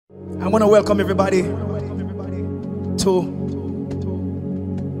I want to welcome everybody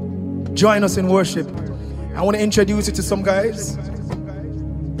to join us in worship. I want to introduce you to some guys.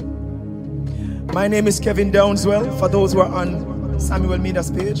 My name is Kevin Downswell, for those who are on Samuel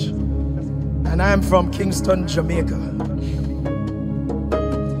Medas page. And I am from Kingston, Jamaica.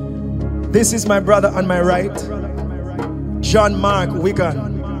 This is my brother on my right, Johnmark Wiggan.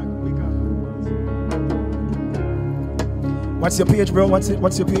 What's your page, bro? What's your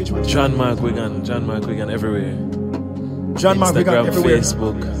page? Johnmark Wiggan. Johnmark Wiggan everywhere. Johnmark Wiggan everywhere.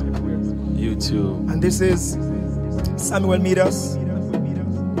 Facebook, YouTube. And this is Samuel Medas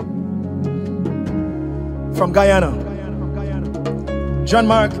from Guyana.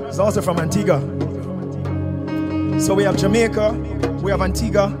 Johnmark is also from Antigua. So we have Jamaica, we have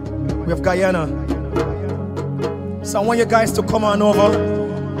Antigua, we have Guyana. So I want you guys to come on over.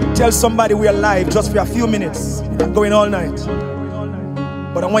 Tell somebody we are live just for a few minutes. I'm going all night.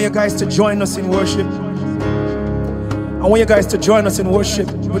 But I want you guys to join us in worship. I want you guys to join us in worship.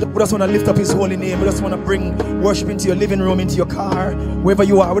 We just want to lift up His holy name. We just want to bring worship into your living room, into your car, wherever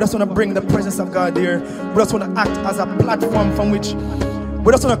you are. We just want to bring the presence of God there. We just want to act as a platform from which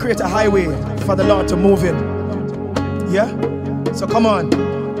we just want to create a highway for the Lord to move in. Yeah? So come on.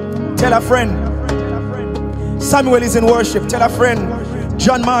 Tell a friend. Samuel is in worship. Tell a friend.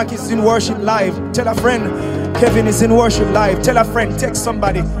 Johnmark is in worship live. Tell a friend. Kevin is in worship live. Tell a friend. Text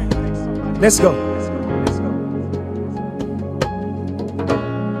somebody. Let's go.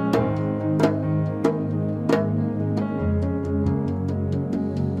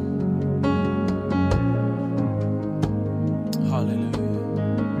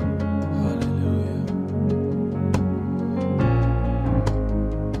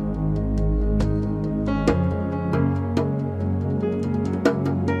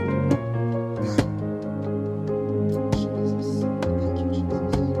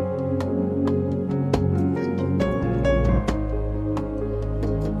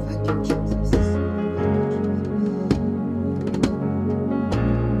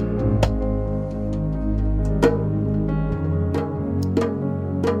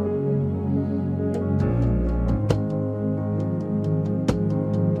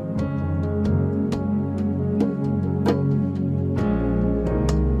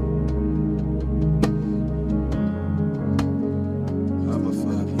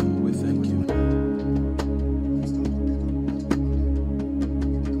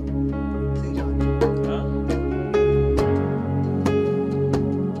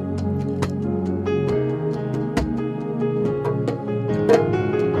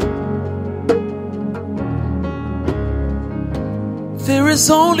 There is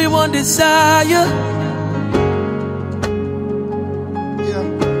only one desire,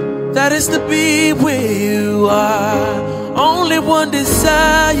 that is to be where you are. Only one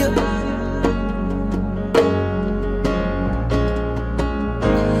desire.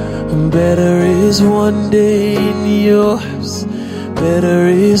 Better is one day in your house. Better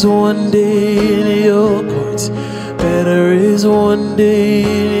is one day in your courts. Better is one day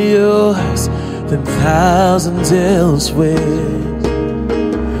in your house than thousands elsewhere.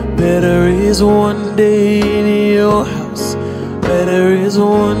 Better is one day in your house. Better is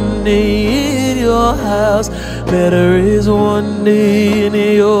one day in your house. Better is one day in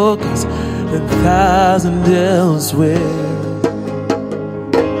your house than thousands elsewhere.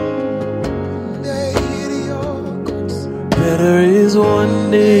 Better is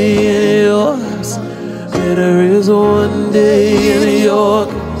one day in your house. Better is one day in your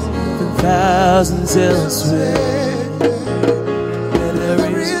house than thousands elsewhere.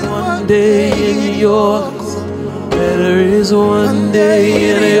 Day in your house. Better is one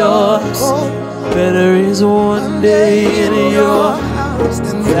day in your house. Better is one day in your house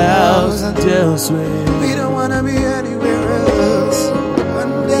than thousands elsewhere. We don't want to be anywhere else.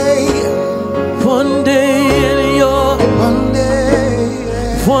 One day in your,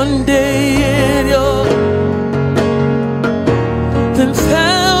 one day in your, than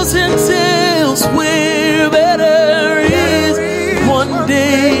thousands elsewhere. Better is one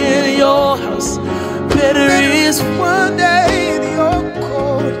day in your house. Better is one day in your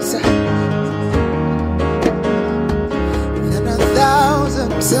courts than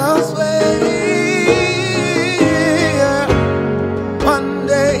 1,000 elsewhere. One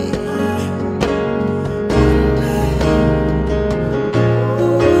day.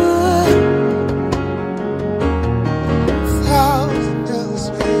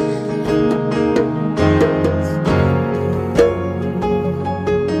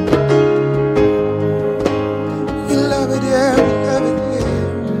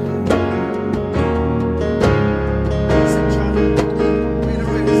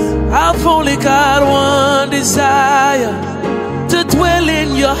 I've only got one desire, to dwell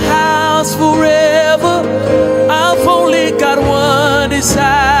in your house forever. I've only got one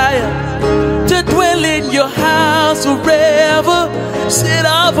desire, to dwell in your house forever. Said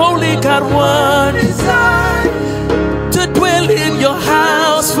I've only got one desire, to dwell in your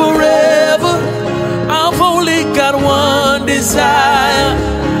house forever. I've only got one desire,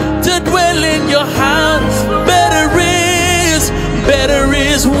 to dwell in your house. Better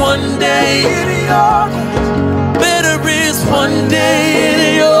is one day in your, better is one day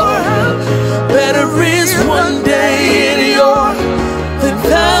in your, better is one day in your, than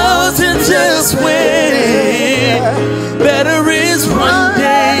thousands elsewhere. Better is one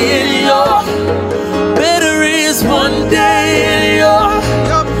day in your, better is one day in your,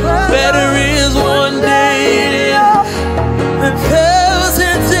 better is one day in your, than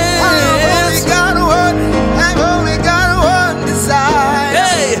thousands elsewhere.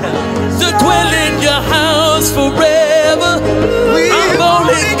 Forever, I've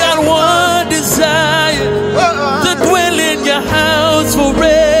only got one desire, to dwell in your house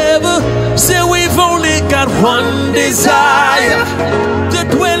forever. Say we've only got one desire, to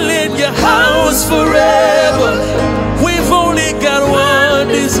dwell in your house forever. We've only got one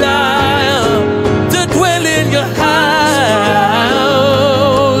desire, to dwell in your house.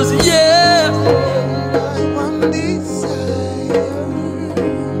 Yeah. One desire.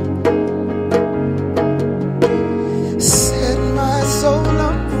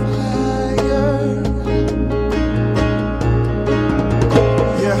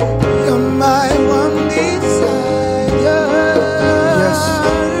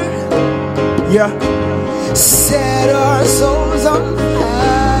 Yeah. Set our souls on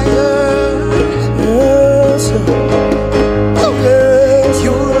fire. Yes. Oh, yes.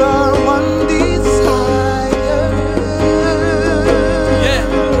 You're our one desire. Yeah.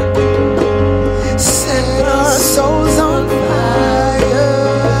 Set our souls on fire.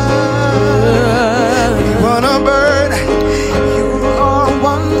 We wanna burn. You're our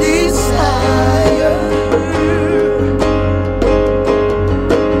one desire.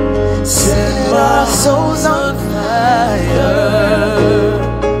 Our souls on fire.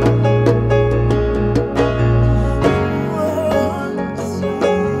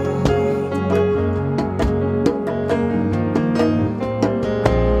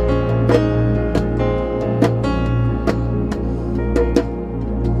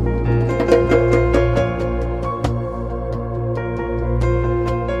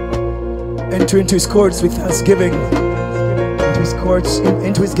 Enter into his courts with thanksgiving, into his courts,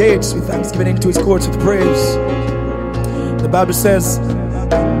 into his gates with thanksgiving, into his courts with praise. The Bible says,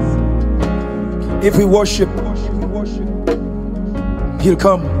 if we worship, he'll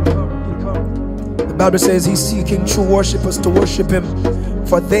come. The Bible says he's seeking true worshipers to worship him,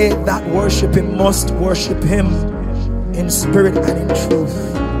 for they that worship him must worship him in spirit and in truth.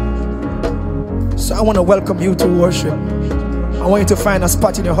 So I want to welcome you to worship. I want you to find a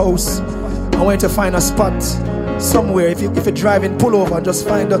spot in your house. I want you to find a spot somewhere. If you're driving, pull over and just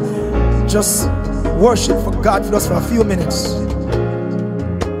find a, just worship for God for us for a few minutes.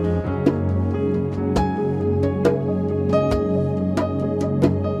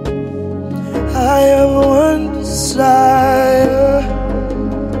 I have one desire,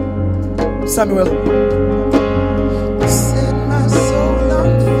 Samuel. set my soul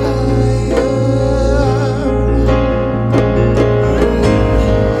on fire.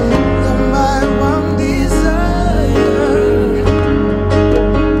 You're my one desire.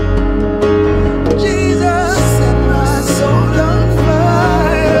 Jesus, set my soul on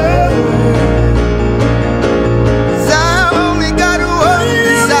fire. 'Cause I've only got one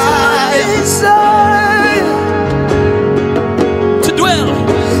desire. To dwell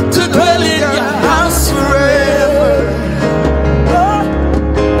in your house Forever.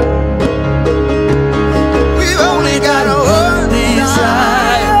 We've only got one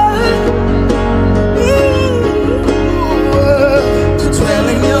desire, to dwell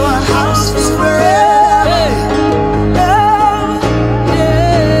in your house forever.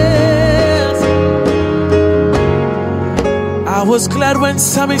 Yes. I was glad when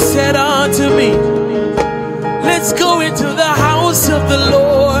somebody said unto me, let's go into the house of the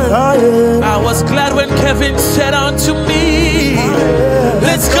Lord. I was glad when Kevin said unto me,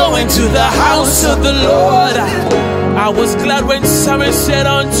 let's go into the house of the Lord. I was glad when somebody said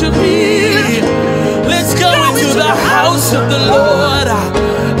unto me, let's go into the house of the Lord.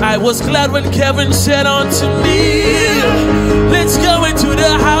 I was glad when Kevin said unto me, let's go into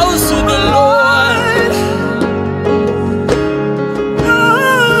the house of the Lord.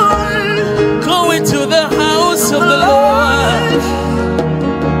 Go into the house of the Lord.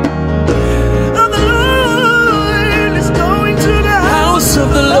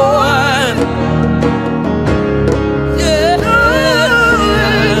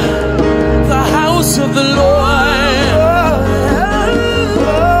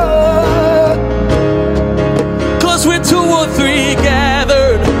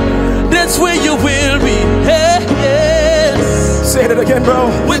 bro.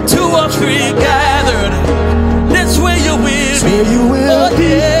 With 2 or 3 gathered, that's where you will be. Where you will oh, be.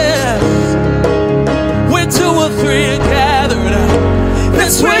 Yeah. With 2 or 3 gathered,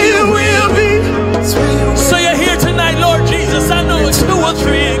 that's where you will be. So you're here tonight, Lord Jesus. I know it's 2 or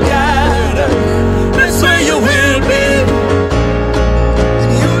 3 gathered. That's where you will be.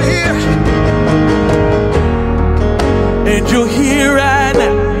 And you're here right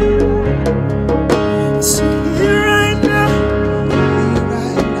now. So here right now.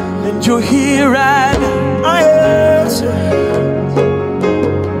 And you're here right now. I answer.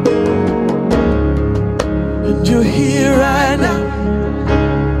 And you're here right now.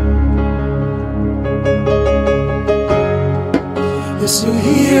 Yes, you're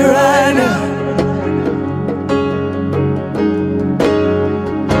here right now.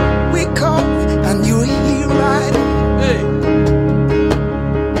 We come and you're here right now. Hey.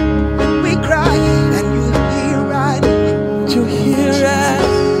 We cry and you're here right now. You're here right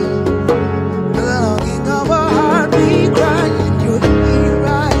now. The longing of our heart, we cry and you're here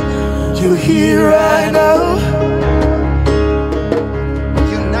right now. You're here right now.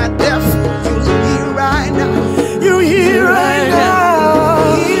 You're not deaf, you're here right now. You're here right now.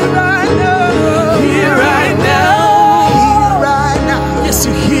 Here right now. Here right now. Here right now. Yes,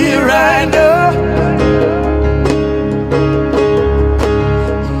 you're here right now.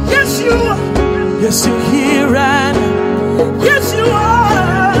 Yes, you are. Yes, you're here right now. Yes, you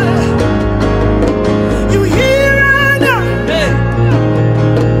are. You're here right now. Hey.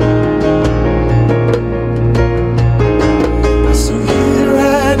 Yes, you're here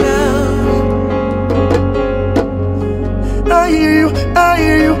right now. I hear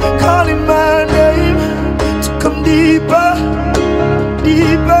you calling my name to come deeper,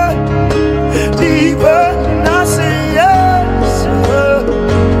 deeper, deeper. And I say yes.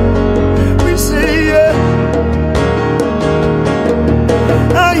 We say yes.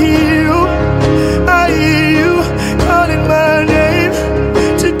 I hear you calling my name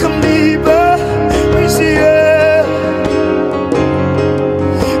to come deeper. We say yes.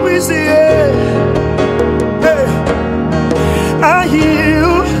 We say yes. Hey. I hear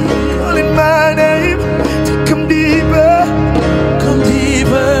you calling my name to come deeper. Come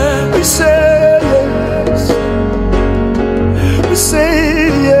deeper. We say yes. We say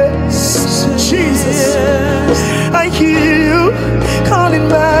yes. Jesus. I hear you calling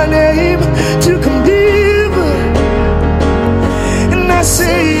my name to come deeper. And I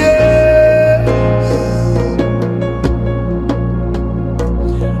say yes.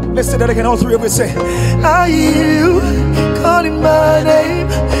 Let's say that again, all 3 of us say, I hear you calling my name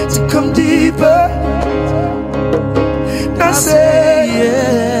to come deeper. And I say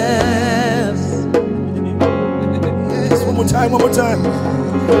yes. One more time.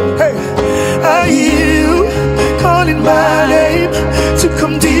 Hey, I hear you calling my name to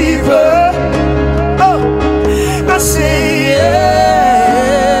come deeper. Oh, I say yes.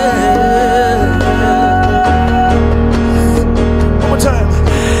 One more time.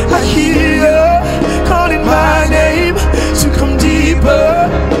 I hear you calling my name to come deeper.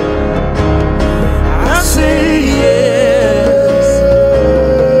 I say yes.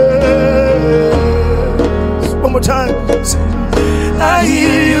 One more time. I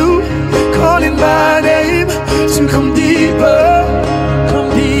hear you calling my name to come deeper. Come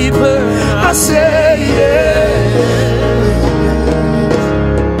deeper. I say yes.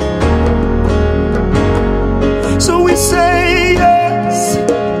 So we say yes.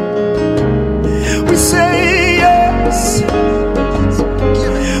 We say yes.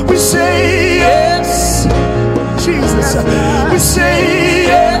 We say yes. Jesus. We say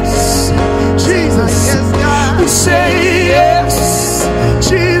yes. Jesus. We say yes.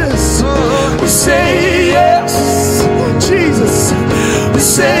 Jesus. We say yes. Jesus. We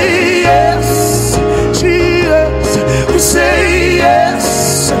say yes. Jesus. We say yes.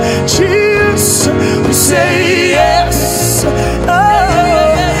 Jesus. We say yes. Oh,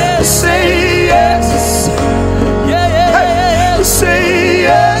 we say yes. Hey, we say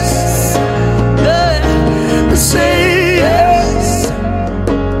yes. We say yes.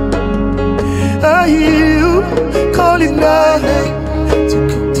 I hear you calling my name to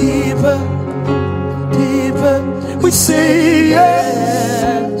come deeper, deeper. We say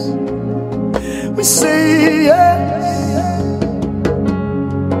yes. We say yes.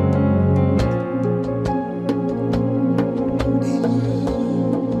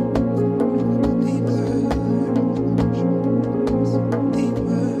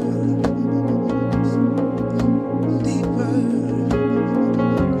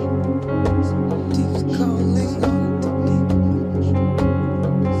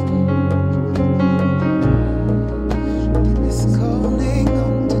 Calling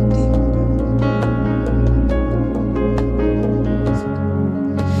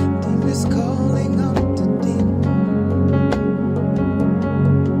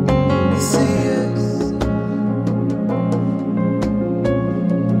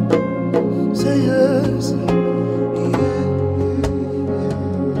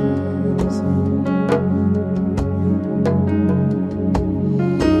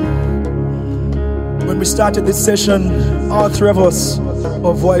started this session, all three of us,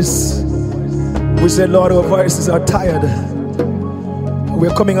 our voice, we said, Lord, our voices are tired.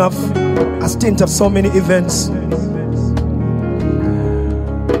 We're coming off a stint of so many events.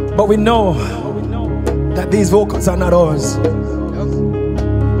 But we know that these vocals are not ours.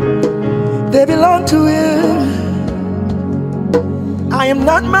 They belong to Him. I am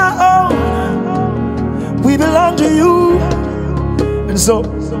not my own. We belong to you. And so,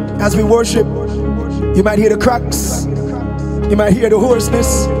 as we worship, you might hear the cracks. You might hear the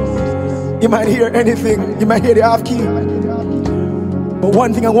hoarseness. You might hear anything. You might hear the off key. But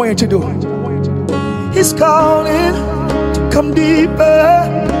one thing I want you to do, He's calling to come deeper.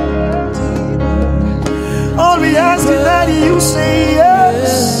 All we ask is that you say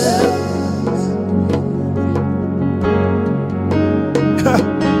yes.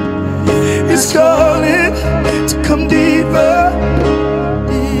 He's calling to come deeper,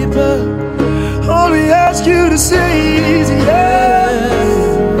 deeper. All we ask you to say is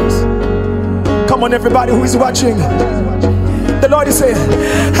yes. Come on, everybody who is watching. The Lord is saying,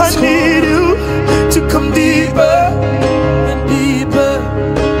 I need you to come deeper and deeper.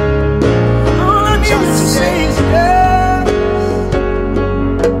 All I need you to say is yes.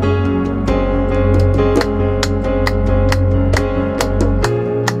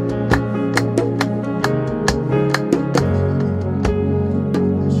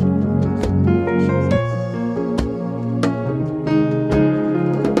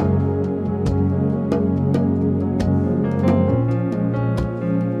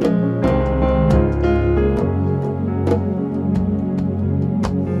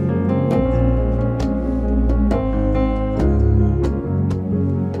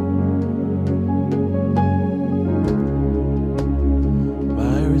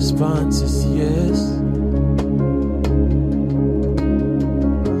 Response is yes.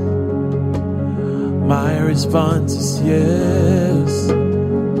 My response is yes.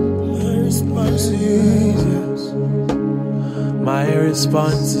 My response is yes. My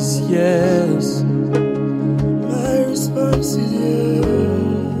response is yes. My response is yes.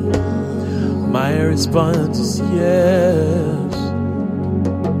 My response is yes.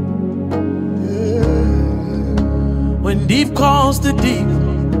 When deep calls to deep,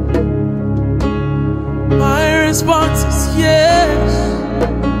 my response is yes.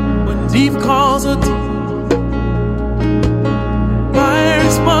 When deep calls to deep, my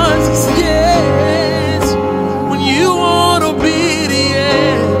response is yes. When you want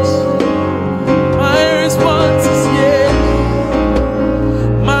obedience, my response is yes.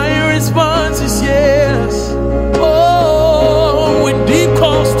 My response is yes. Oh, when deep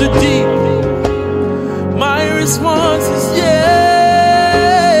calls to deep, my response is yes.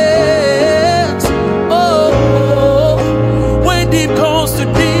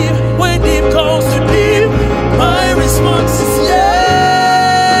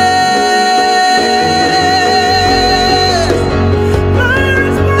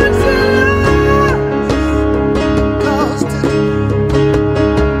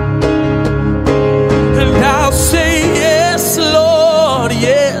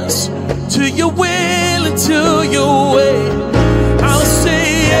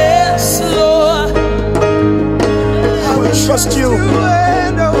 Trust you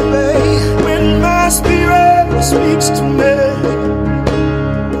and obey when my spirit speaks to me.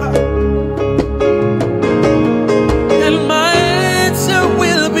 And my answer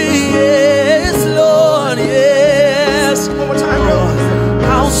will be yes, Lord, yes. One more time, Lord.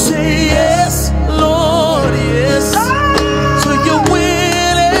 I'll say yes, Lord, yes. To your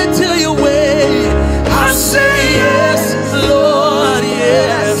will and to your way. I'll say yes, Lord,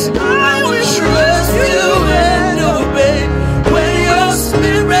 yes. I will trust you and obey.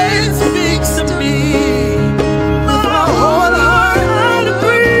 Spirit speaks to me. My whole heart I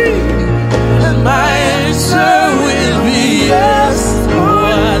agree, and my answer will be yes,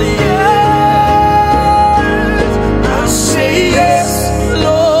 Lord, yes. I'll say yes,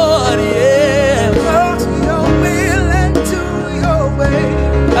 Lord, yes. To your will and to your way.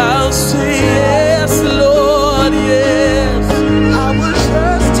 I'll say yes, Lord, yes. I will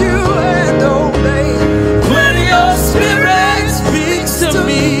trust you and obey. When your spirit speaks to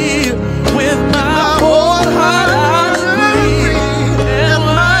me, with my whole heart I agree, and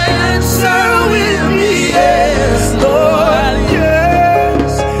my answer will be yes, Lord,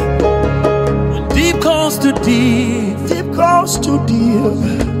 yes. When deep calls to deep, Deep calls to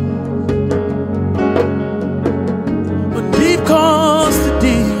deep. when deep calls to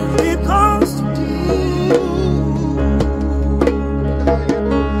deep, Deep calls to deep.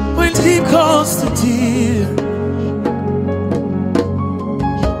 when deep calls to deep,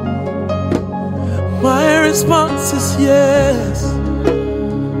 my response is yes.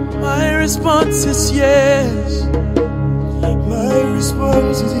 My response is yes. My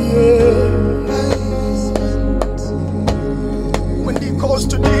response is yes. When deep calls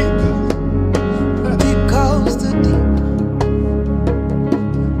to deep, Deep calls to deep.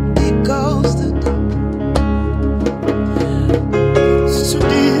 Deep calls to deep. to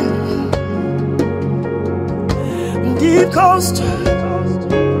deep, deep calls to.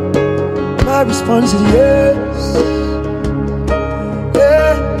 My response is yes.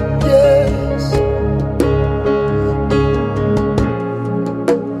 Yeah, yes.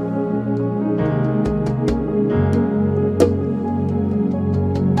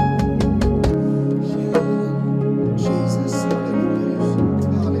 Jesus,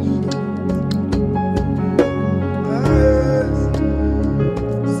 hallelujah, hallelujah.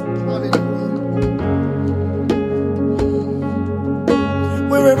 Hallelujah.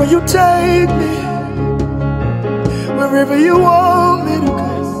 Wherever you take me, wherever you want me to go,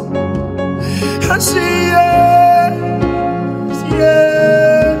 I say yes,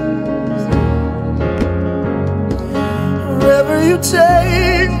 yes. Wherever you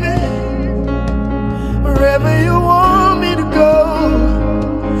take me, wherever you want me to go,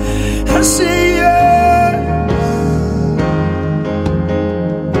 I say yes.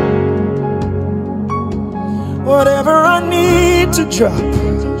 Whatever I need to drop,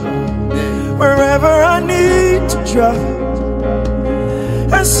 wherever I need to drop,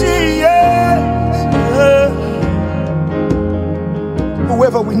 I say yes.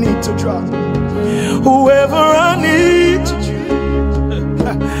 Whoever we need to drop, whoever I need to drop,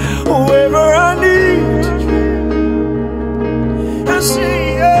 whoever I need to drop, I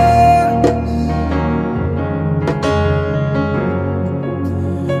say yes.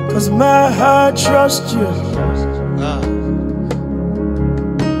 'Cause my heart trusts you.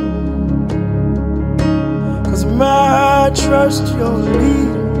 My heart trusts your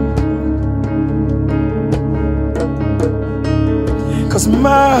lead. 'Cause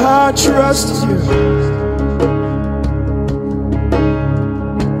my heart trusts you.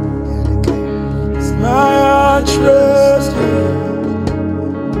 'Cause my heart trusts you.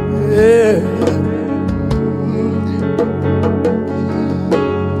 Yeah.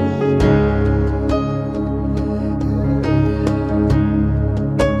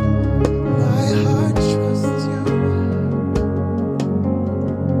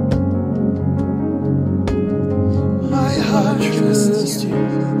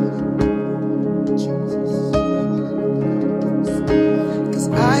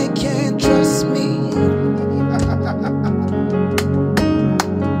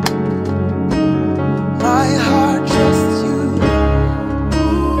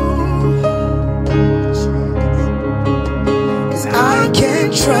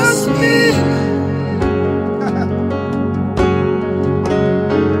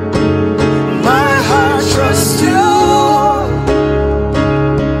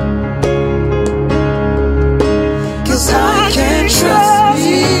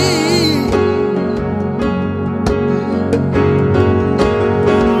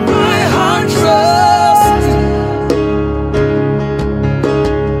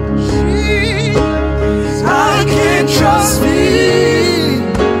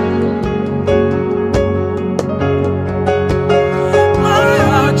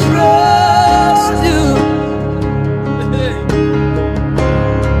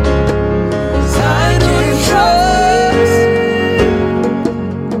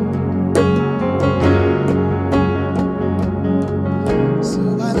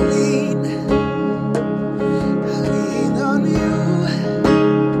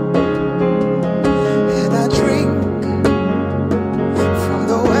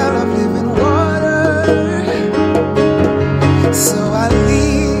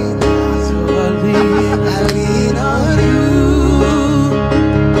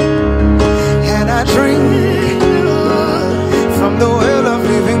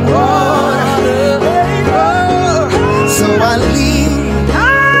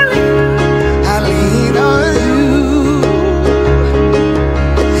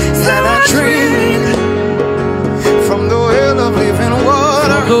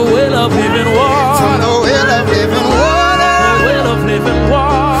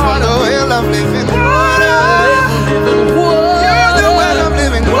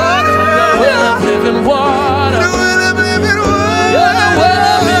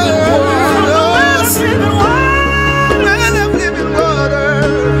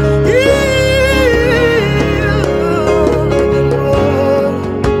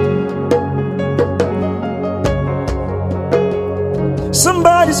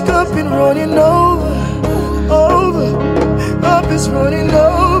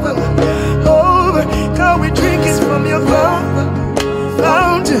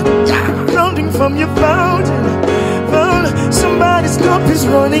 from your fountain. Somebody's cup is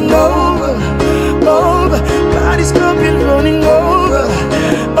running over, over. Somebody's cup is running over,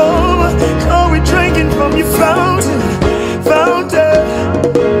 over. Oh, we're drinking from your fountain, fountain.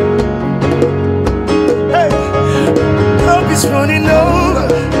 Hey, cup is running over,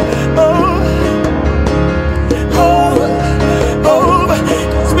 over, over, over.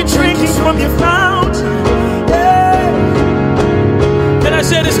 'Cause we're drinking from your fountain. Yeah. Can I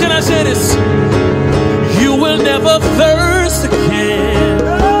say this? Can I say this? You will never thirst again.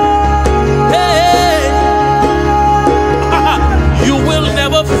 Hey. You will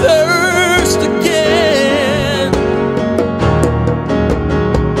never thirst again.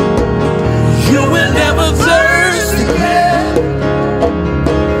 You will never thirst again.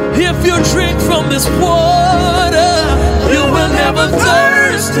 If you drink from this water, you will never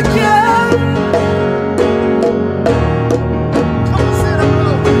thirst again.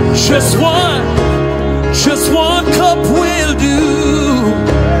 Just one cup will do.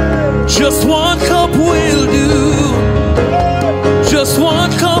 Just one cup will do. Just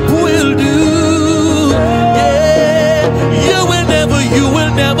one cup will do. Yeah, you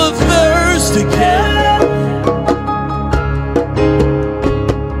will never thirst again.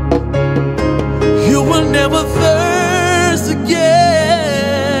 You will never thirst again.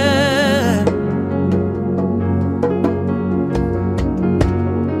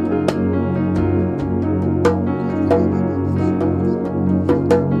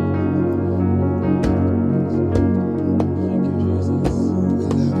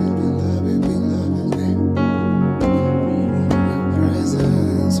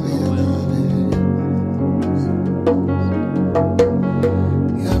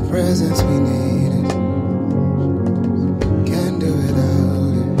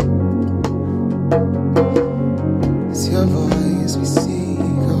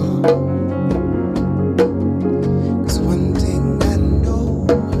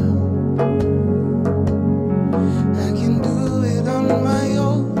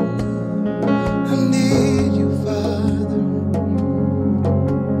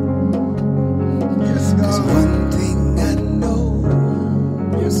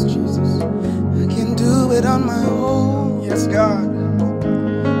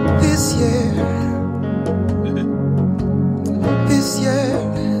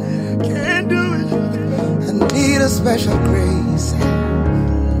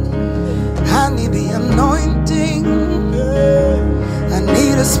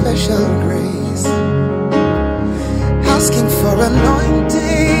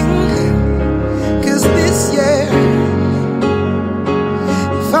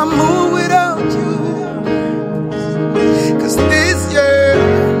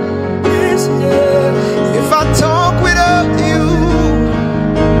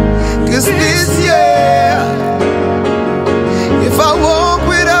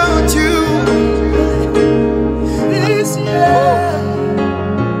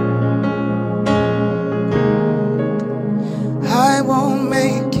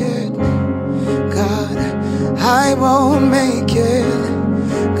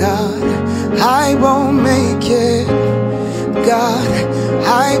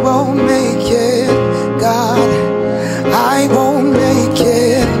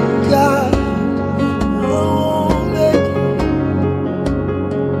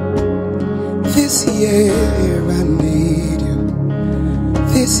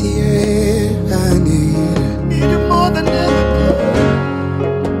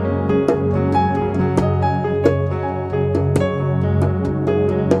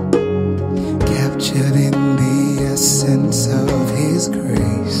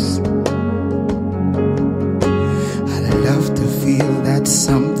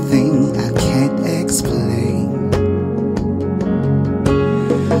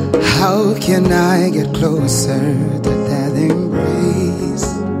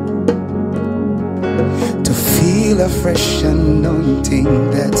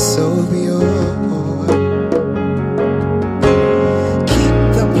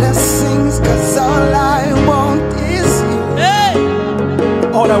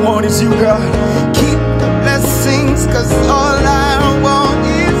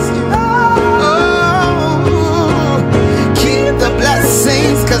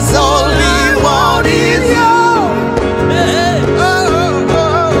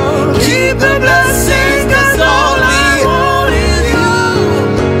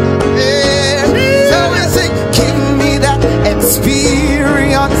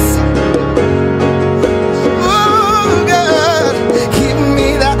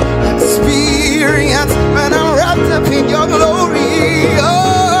 When I'm wrapped up in your glory.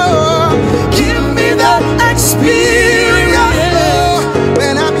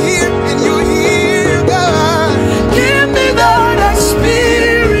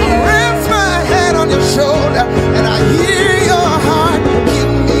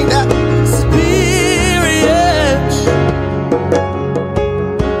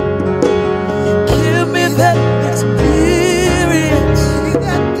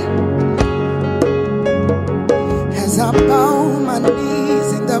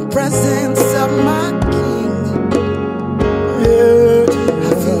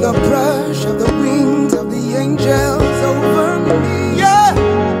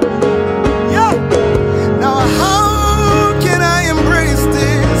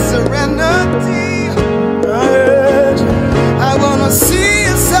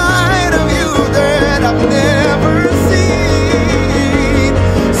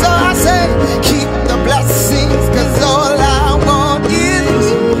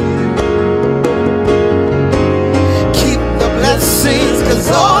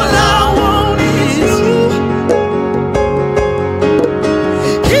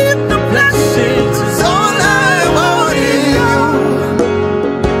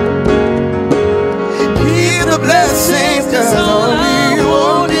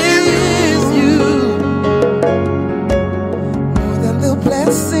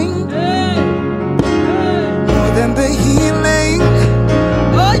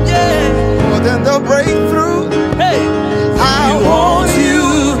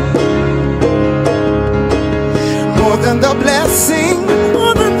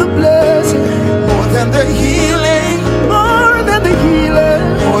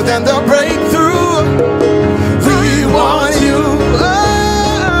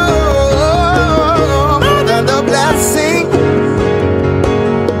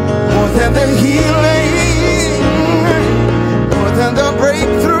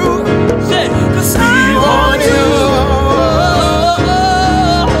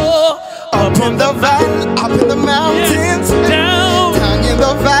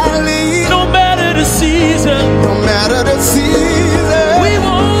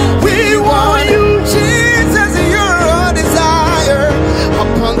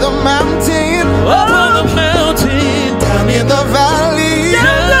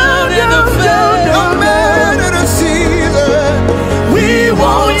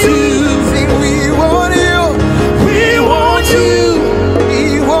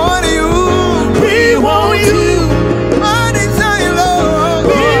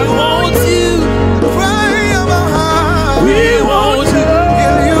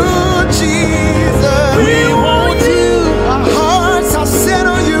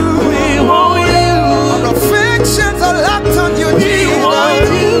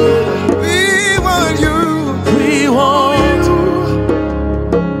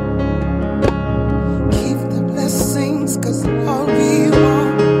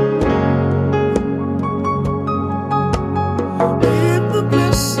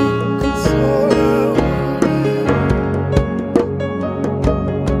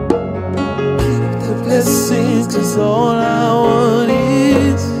 'cause all I want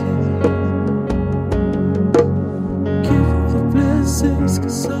is give you the blessings,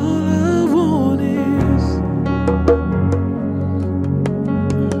 'cause all I want is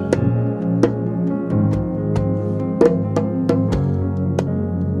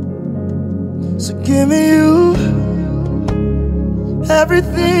so give me you.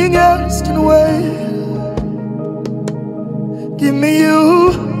 Everything else can wait. Give me you.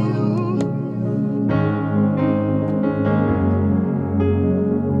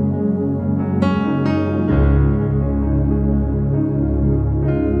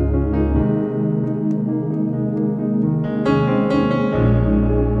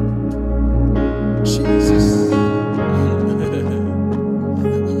 Jesus.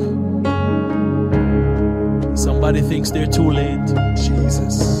 Somebody thinks they're too late.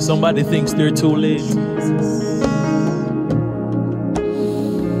 Jesus. Somebody thinks they're too late.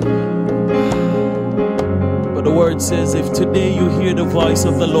 But the word says, if today you hear the voice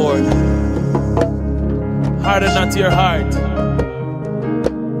of the Lord, harden not your heart.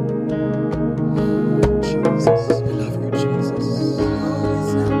 Jesus. I love you, Jesus.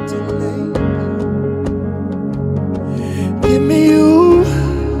 It's not too late. Give me you.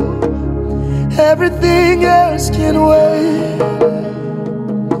 Everything else can wait.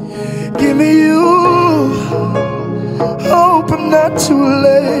 Give me you. Hope I'm not too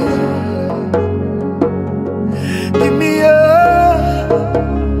late. Give me you.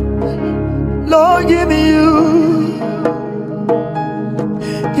 Lord, give me you.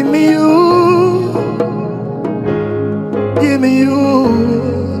 Give me you. Give me you.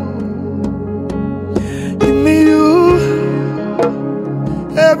 Give me you.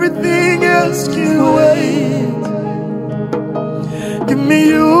 Everything else can wait. Give me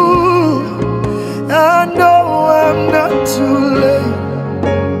you. I know I'm not too late.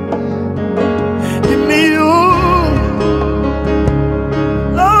 Give me you,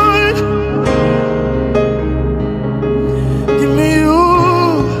 Lord. Give me you,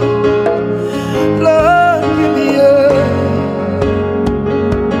 Lord. Give me you.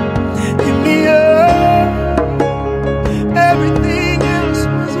 Give me you. Everything else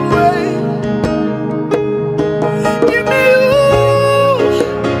was wait. Give me you.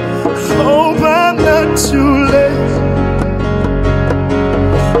 Hope I'm not too late.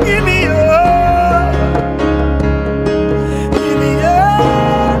 Give me your, give me your,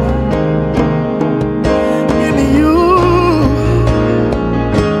 give me you,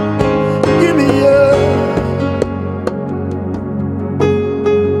 give me your.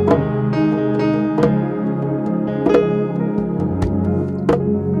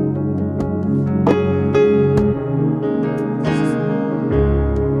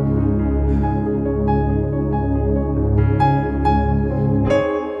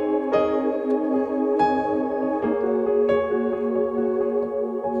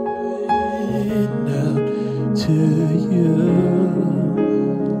 To you,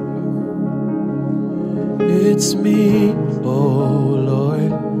 it's me, oh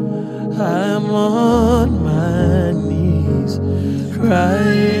Lord. I'm on my knees,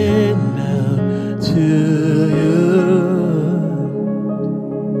 crying out to you.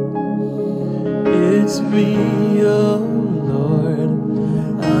 It's me, oh Lord.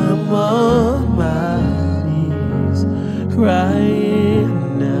 I'm on my knees,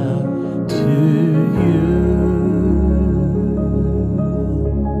 crying out to you.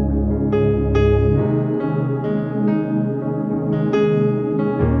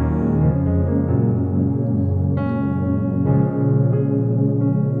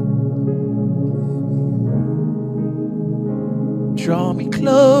 Draw me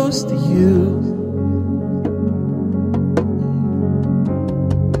close to you.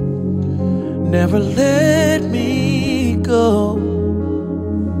 Never let me go.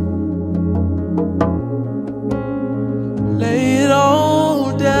 Lay it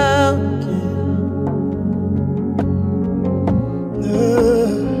all down again.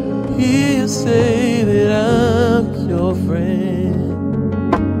 He'll say that I'm your friend.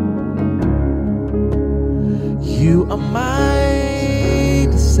 You are my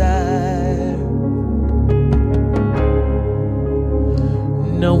desire.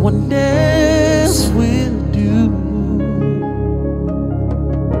 No one else will do.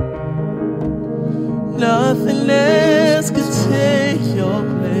 Nothing else could take your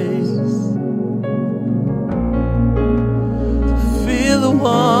place. To feel the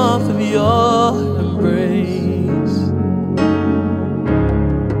warmth of your embrace.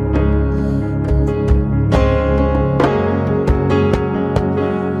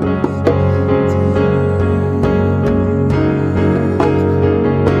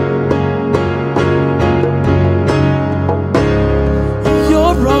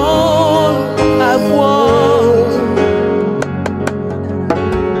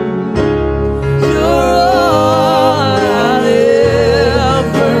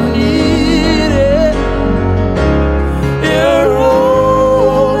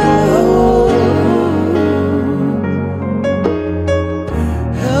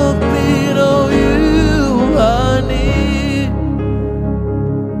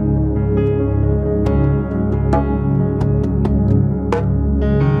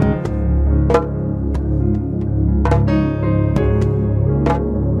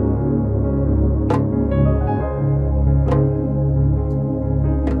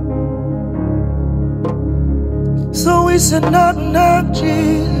 So we said, knock, knock,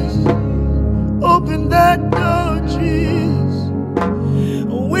 Jesus. Open that door, Jesus.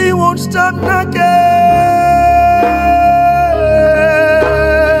 We won't stop knocking.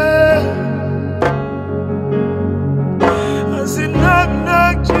 I said, knock,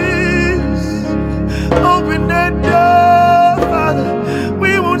 knock, Jesus. Open that door, Father.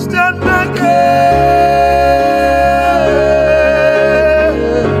 We won't stop knocking.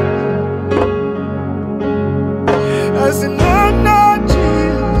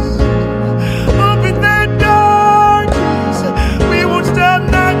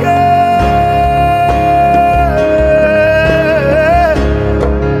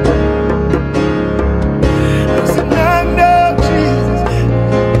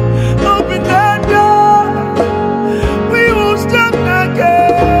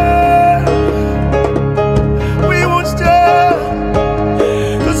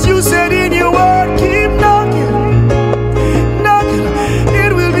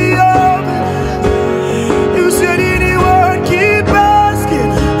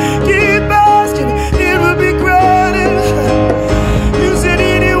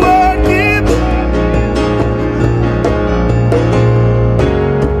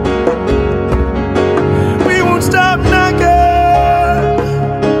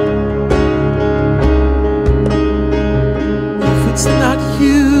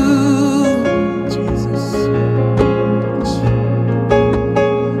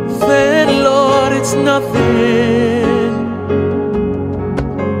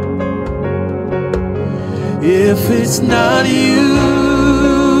 If it's not you,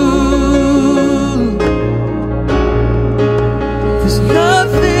 there's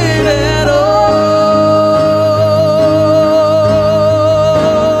nothing at all.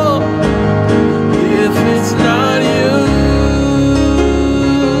 If it's not you,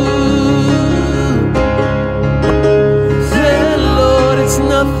 then Lord, it's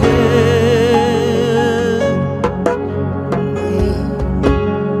nothing.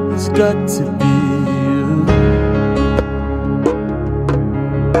 It's got to be.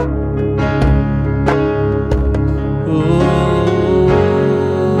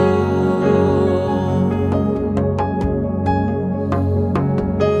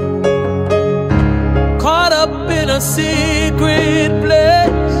 Secret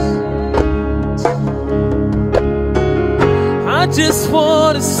place, I just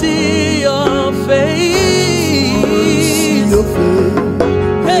want to see your face.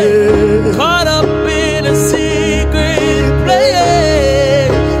 Hey, caught up in a secret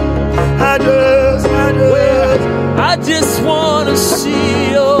place. I just want to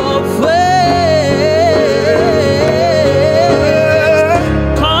see your face.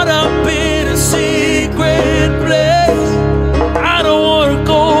 Caught up in a secret place.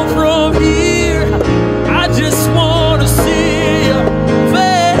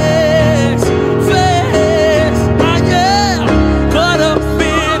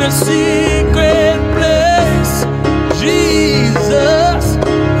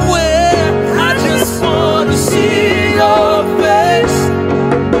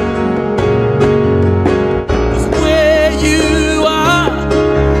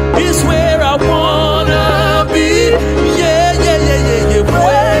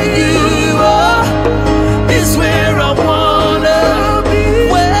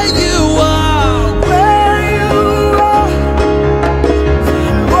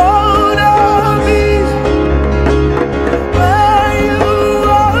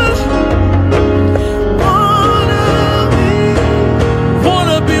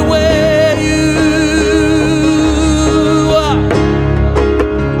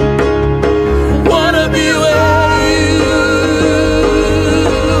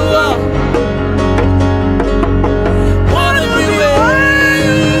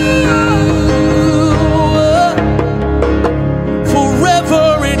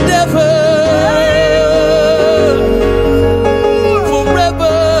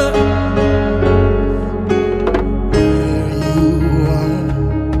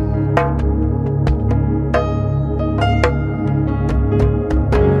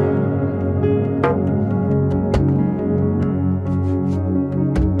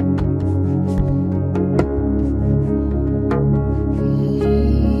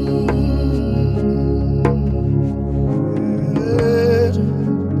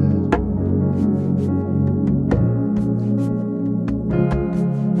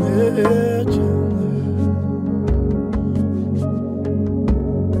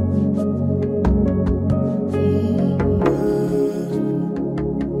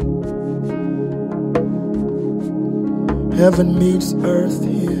 Heaven meets earth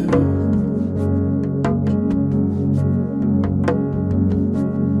here.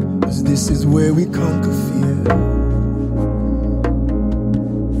 is where we conquer fear.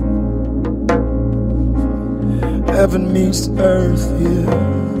 Heaven meets earth here.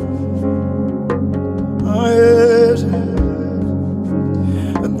 Oh, yes.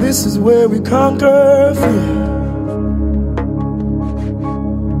 And this is where we conquer fear.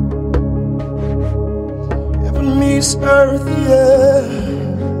 Heaven meets earth, yeah.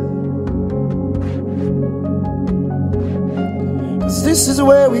 'Cause this is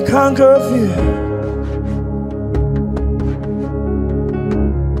where we conquer fear.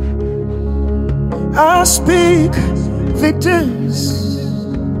 I speak victors,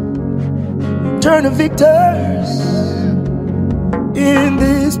 turn to victors in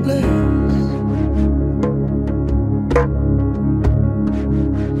this place.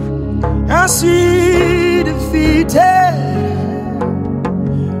 I see defeated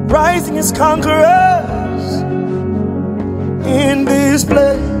rising as conquerors in this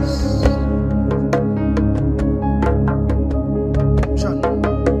place.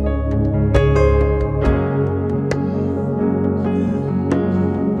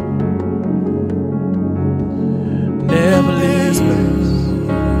 Never leave.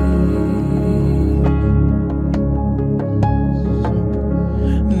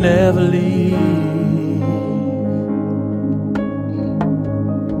 Never leave.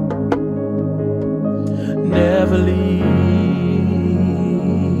 Never leave.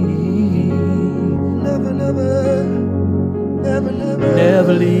 Never, never, never, never,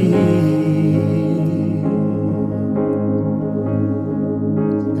 Never leave.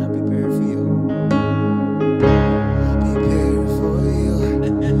 I'll prepare for you. I'll prepare for you.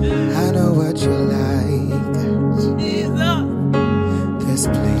 I know what you like. Jesus. This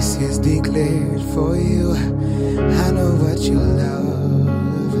place is declared for you. I know what you love.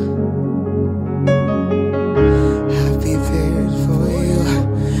 I've prepared for you.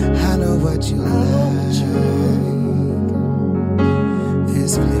 I know what you like.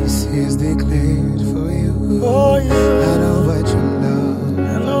 This place is declared for you. Oh, yeah. I know what you love. I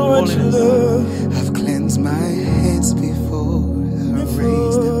know what you love. I've cleansed my hands before I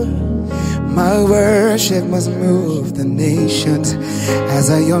raised them. My worship must move the nations as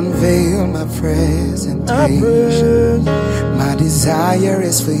I unveil my presentation. My desire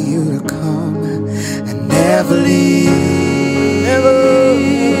is for you to come and never leave. Never leave.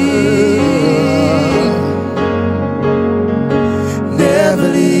 Never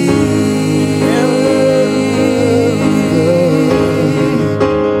leave.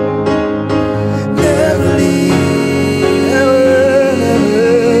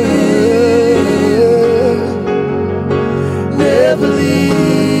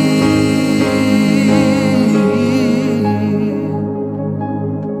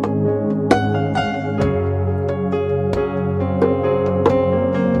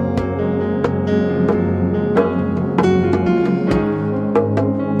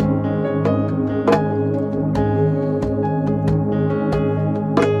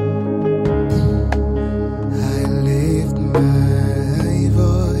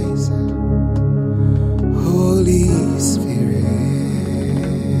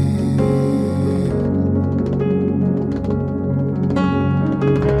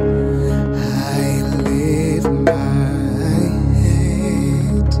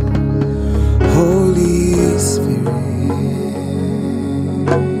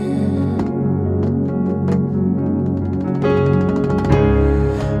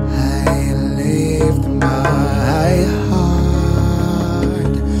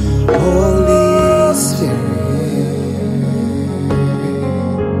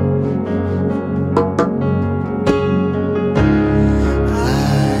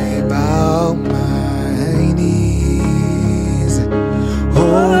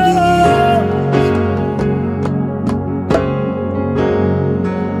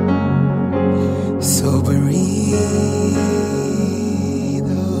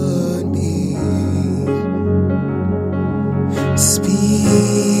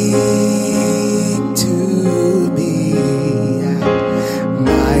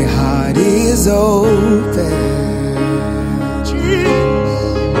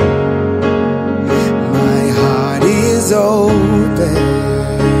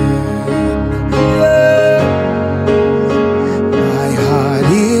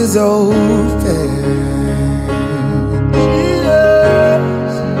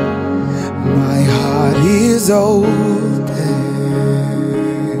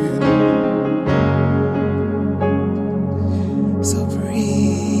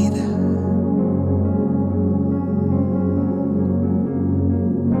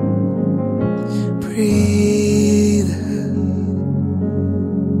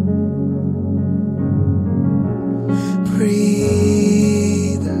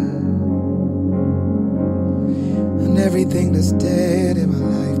 dead in my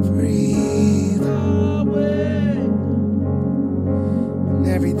life, breathe. And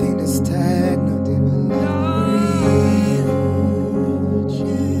everything that's stagnant in my life,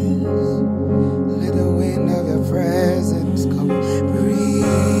 breathe. Let the wind of your presence come, breathe.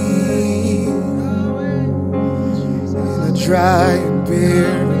 In a dry and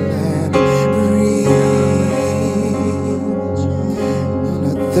barren land, breathe. On a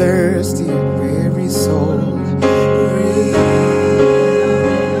thirsty and weary soul,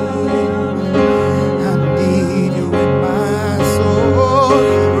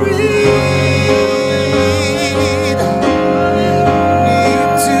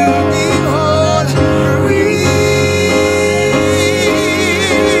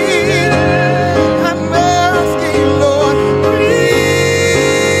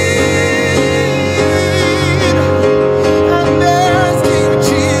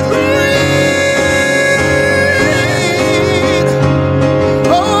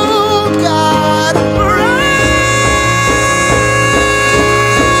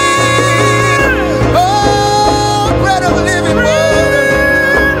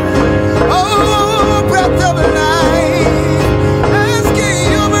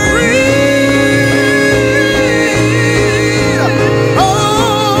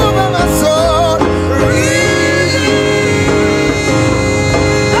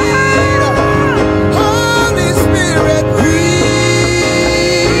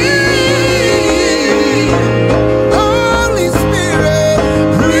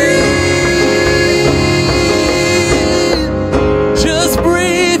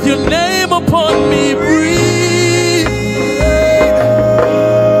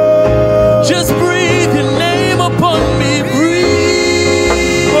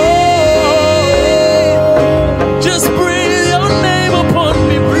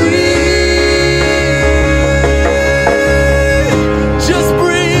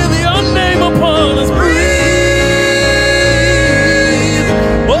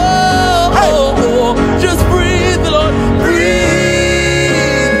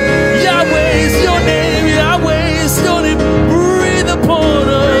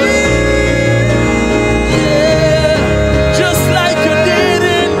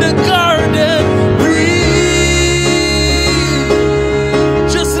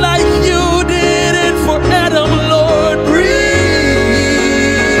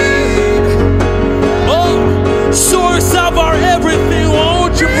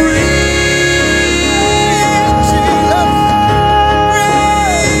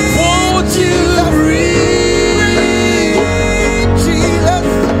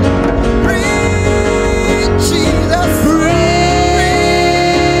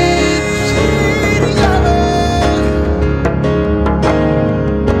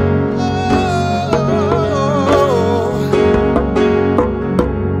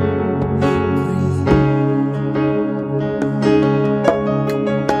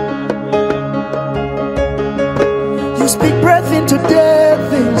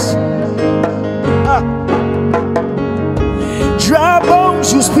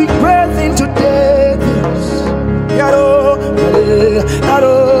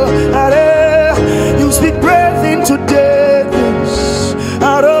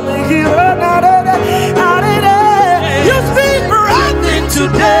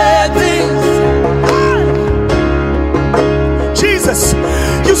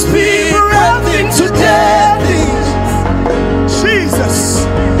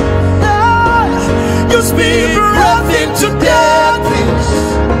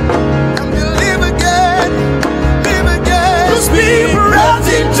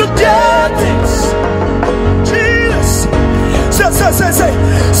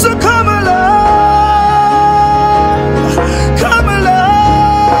 so come alive, come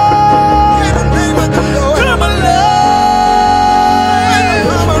alive, in the name of the Lord. Come alive,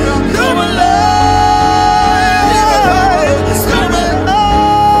 come alive, come alive.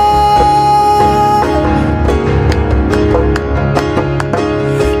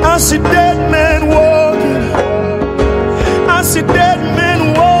 I see dead men walking, I see dead men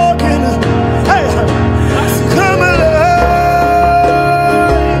walking. Hey, come alive.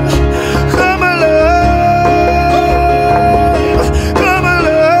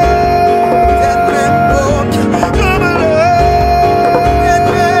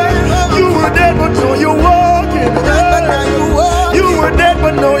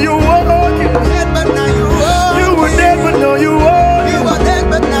 No, you walking. You were dead, but now you walking. You were dead,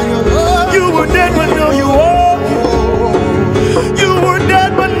 but now you walking.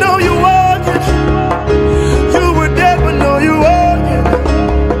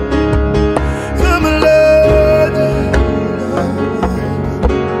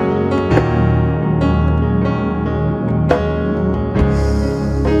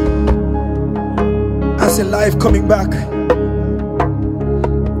 see life coming back.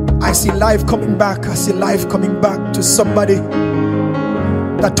 I see life coming back. I see life coming back to somebody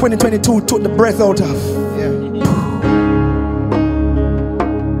that 2022 took the breath out of. Yeah.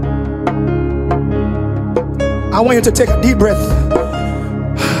 I want you to take a deep breath.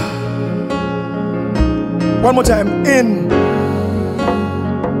 One more time. In.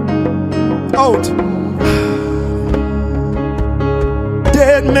 Out.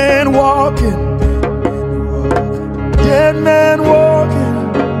 Dead man walking. Dead man walking.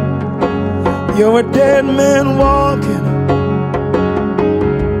 You're a dead man walking.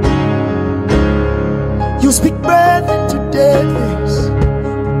 You speak breath into dead things.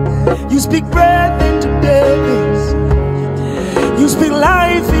 You speak breath into dead things. You speak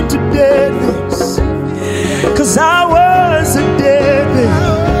life into dead things. 'Cause I was a dead thing. I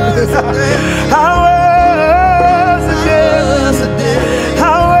was a dead thing. I was a dead.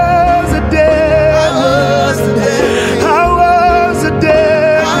 I was a dead. I was a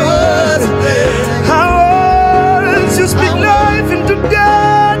dead. I was a dead. I was. You speak life into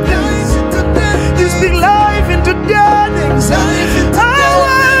dead things. You speak life into dead things. I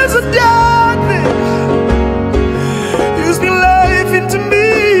was a dead thing. You speak life into me.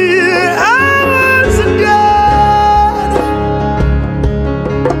 I was a dead.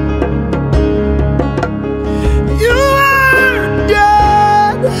 You are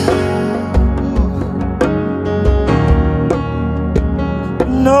dead.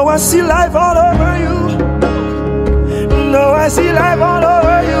 No, I see life all over you. No, I see life all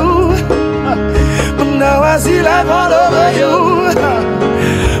over you. But now I see life all over you.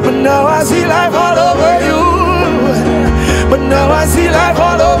 But now I see life all over you. But now I see life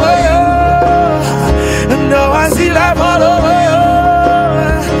all over you. And now I see life all over you.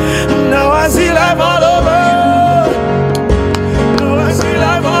 Now I see life all over you. Now I see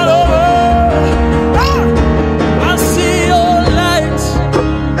life all over. I see your light.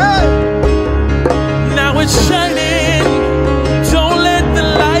 Hey. Now it's shining. Don't let the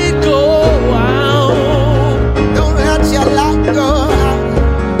light go out. Don't let your light go out.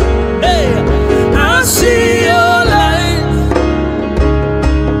 Hey, I see your light.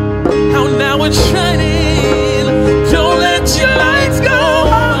 How now it's shining. Don't let your lights go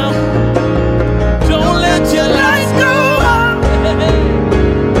out. Don't let your lights go out.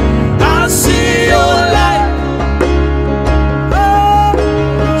 I see your light. Oh,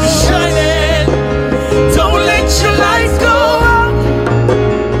 shining. Don't let your lights go out.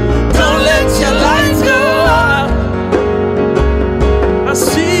 Don't let your lights go out. I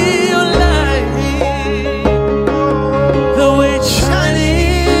see your light. The way it's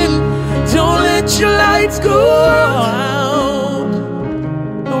shining. Don't let your lights go out.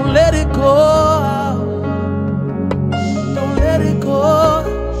 Don't let it go out. Don't let it go.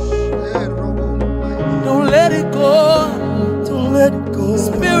 Don't let it go. Don't let it go.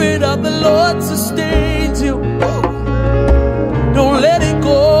 Spirit of the Lord sustains you. Don't let it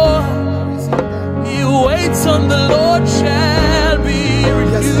go. He waits on the Lord shall be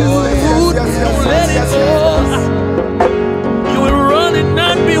renewed. Don't let it go. You will run and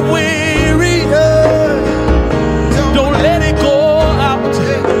not be weary. Don't let it go out.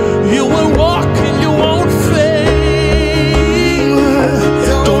 You will walk and you won't fail.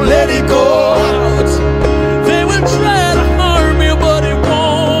 Don't let it go out. They will try to harm you, but it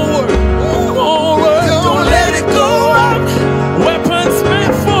won't work. Won't work. Don't let it go out. Weapons may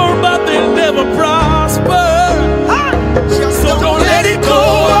form, but they'll never prosper. So don't let it go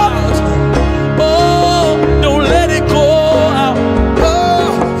out. Oh, don't let it go out. Oh,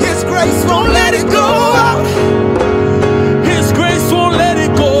 His grace won't let it go out. His grace won't let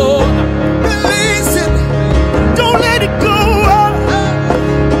it go. Release it. Don't let it go out.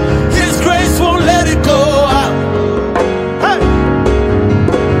 His grace won't let it go out. Hey.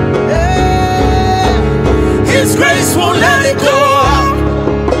 Yeah. His grace won't let it go out.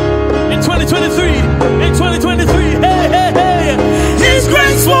 In 2023, in 2023, hey, hey, hey. His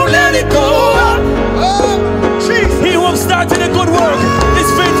grace won't let it go out. Oh, Jesus. He who started a good work is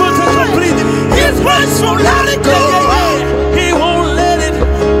faithful to complete it. His grace won't let it go out. He won't let it.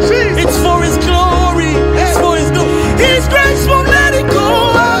 Jesus. It's for His glory. It's for His glory. His grace won't let it go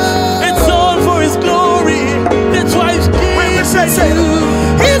out. It's all for His glory. That's why He's giving Say, you.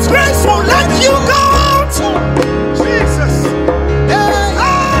 His grace won't let you go out. Jesus. Yeah.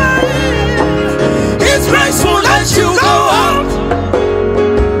 His grace won't let you go out.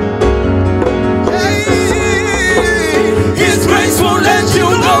 His grace won't let you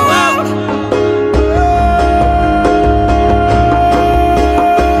go out.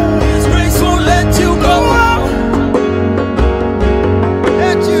 His grace won't let you go out.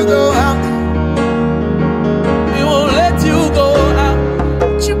 Let you go out.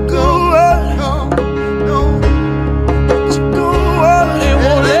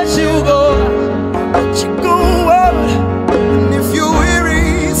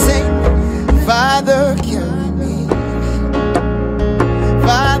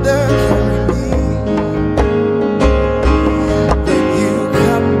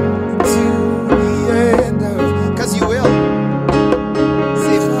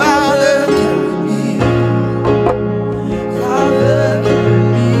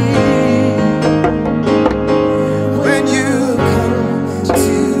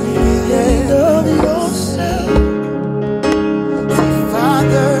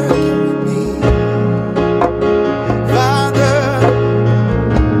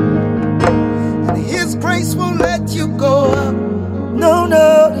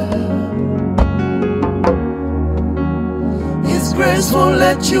 grace won't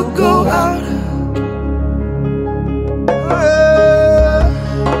let you go out.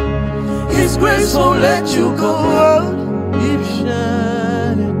 His grace won't let you go out. Keep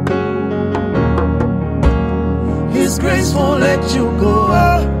shining. His grace won't let you go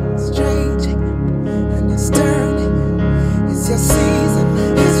out. It's changing and it's turning. It's your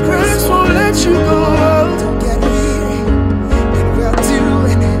season. His grace won't let you go out. Don't get weary in well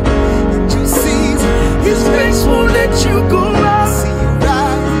doing in due season. His grace won't let you go out. I see you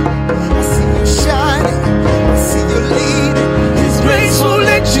rising. I see you shining. I see you leading. His grace won't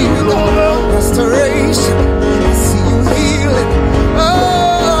let you go out. Restoration. I see you healing.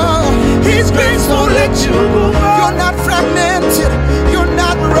 Oh, His grace won't let you go out. you're not fragmented. You're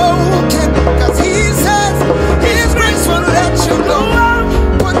not broken. Cause he says his grace won't let you go out.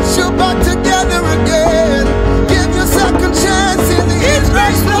 Put you back together again. Give you second chances. His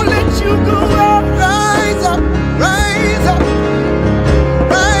grace won't let you go out. Rise up, rise up,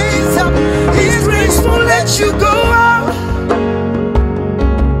 rise up. His grace won't let you go out.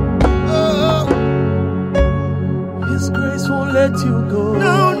 Oh, His grace won't let you go.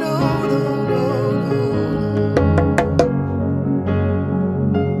 no, no, no, no, no.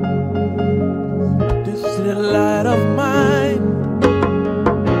 This little light of mine.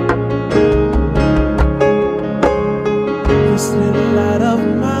 This little light of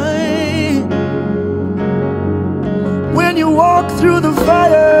mine. When you walk through the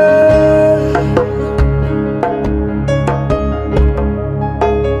fire,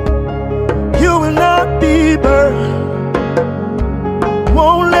 you will not be burned.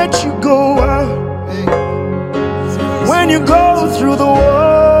 Won't let you go out. When you go through the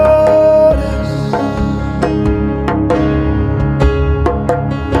waters,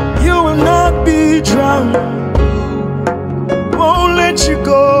 you will not be drowned. Won't let you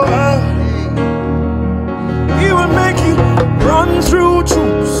go out. He will make you run through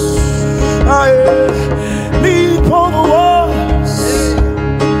troops. Leap over walls.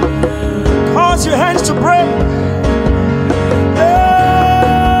 Cause your hands to break.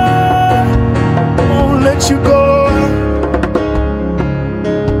 Won't let you go.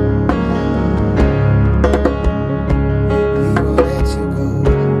 He won't let you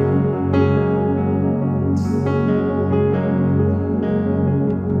go.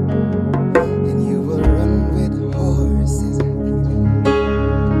 And you will run with horses.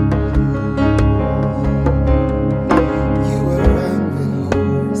 You will run with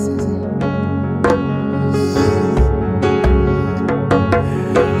horses.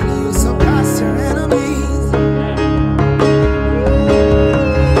 And you surpass your enemies.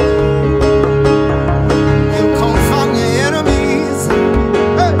 You confound your enemies.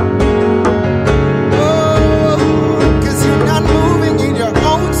 Hey. Oh, 'cause you're not moving in your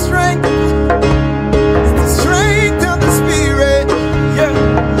own strength. It's the strength of the Spirit. Yeah.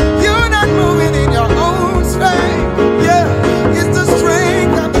 You're not moving in your own strength. Yeah. It's the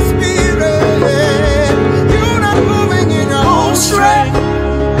strength of the Spirit. You're not moving in your own strength.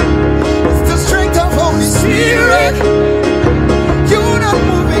 It's the strength of Holy Spirit. You're not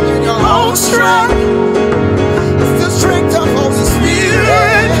moving in your own strength. It's the strength of Holy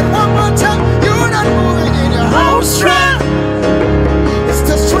Spirit. One more time. You're not moving in your own strength. It's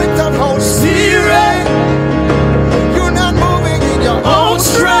the strength of Holy Spirit. You're not moving in your own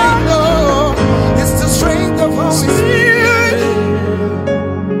strength. No, it's the strength of Holy Spirit.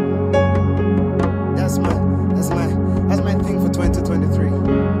 That's my thing for 2023.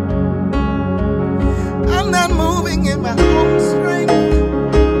 I'm not moving in my own strength.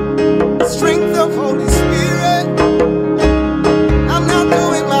 Strength of Holy Spirit. I'm not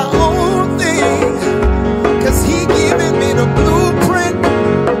doing my own thing. 'Cause he giving me the blueprint.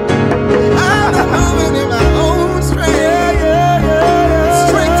 I'm not moving in my own strength.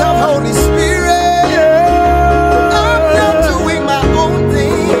 Strength of Holy Spirit. I'm not doing my own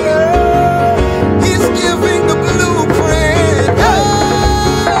thing. He's giving the blueprint. Oh,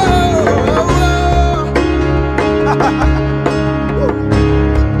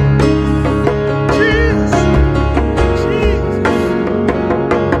 Jesus.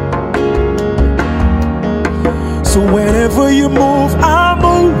 So whenever you move, I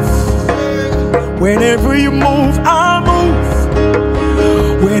move. Whenever you move, I move.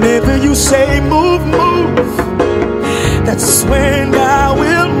 Whenever you say move, move. That's when I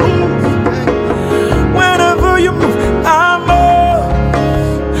will move. Whenever you move, I move.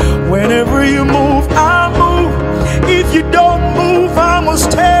 Whenever you move, I move. If you don't move, I must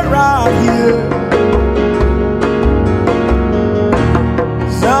stay right here.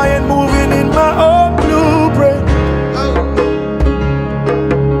 'Cause I ain't moving in my own blueprint.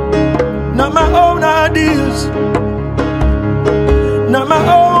 Not my own ideas.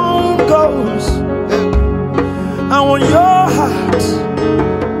 I want your heart.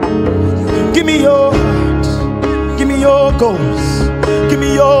 Give me your heart. Give me your goals. Give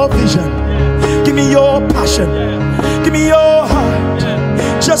me your vision. Give me your passion. Give me your heart.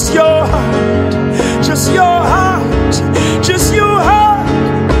 Just your heart. Just your heart. Just your heart.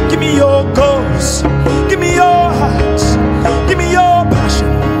 Give me your goals. Give me your heart. Give me your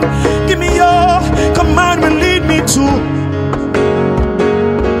passion. Give me your command will lead me to.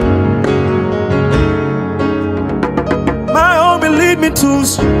 My own will lead me to.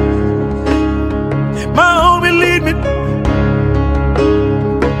 My own will lead me.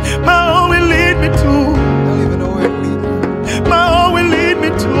 My own will lead me to. I don't even know where it leads. My own will lead me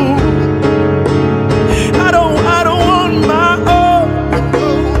to. I don't want my own.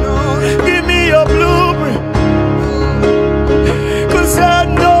 Give me your blueprint. 'Cause I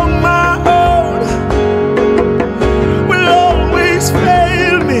know my own will always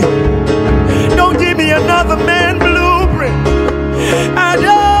fail me. Don't give me another man blueprint.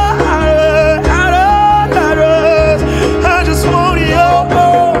 I just want your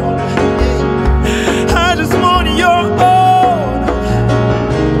own. I just want your own.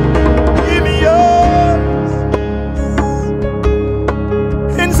 Give me yours.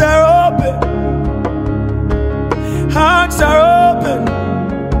 Hands are open. Hearts are open.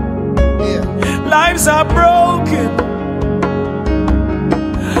 Yeah. Lives are broken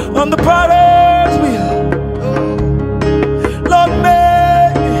on the potter's wheel. Lord,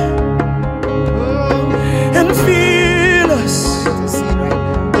 make me and feel us. Just see it right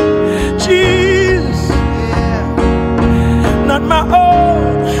now. Jesus, Yeah. not my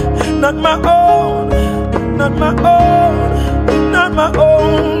own, not my own, not my own, not my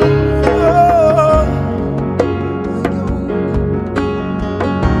own. Oh.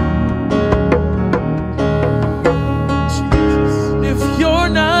 If you're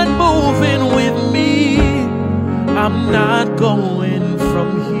not moving with me, I'm not going from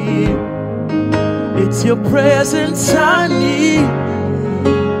here. It's your presence I need,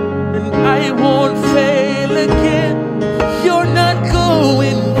 and I won't fail again. You're not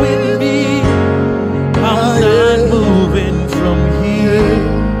going with me, I'm not moving from here.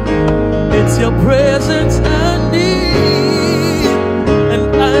 It's your presence I need, and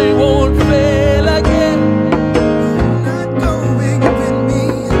I won't fail again. Not going with me.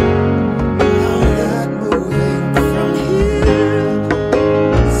 I'm not moving from here.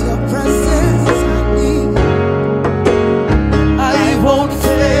 It's your presence I need.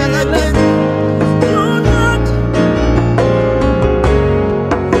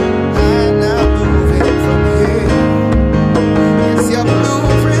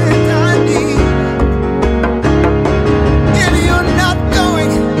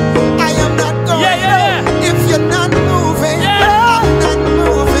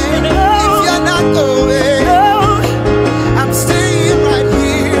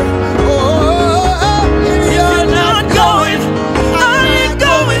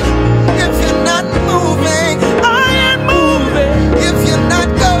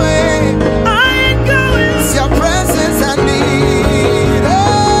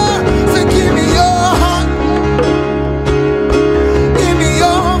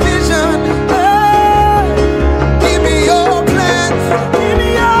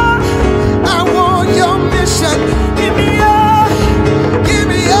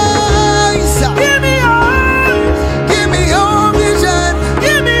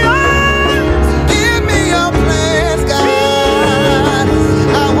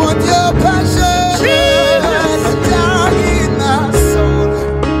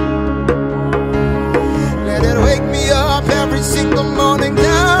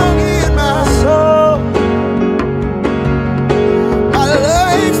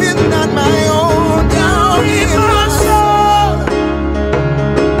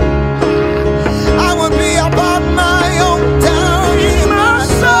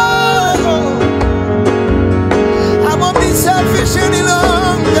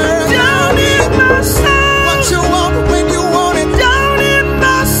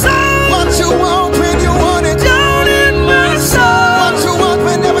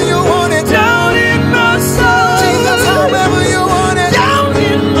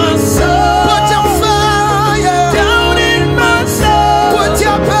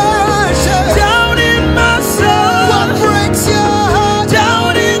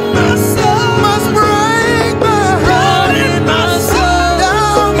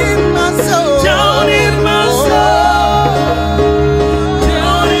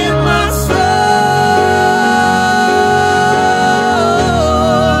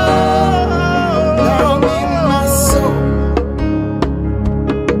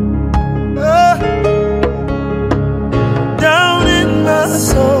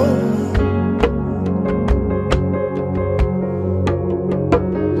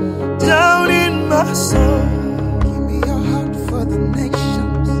 my soul. Give me your heart for the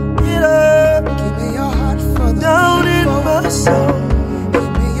nations. Yeah. Give me your heart for the Down in people. my soul.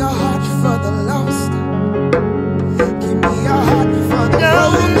 Give me your heart for the lost. Give me your heart for the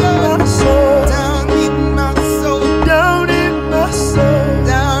Down in broken. my soul. Down in my soul. Down in my soul.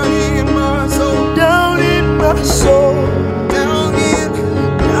 Down in my soul. Down in my soul. Down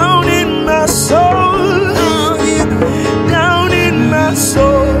in my soul. Down in my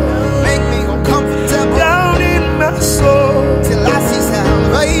soul. make me uncomfortable. Down in my soul. Till I see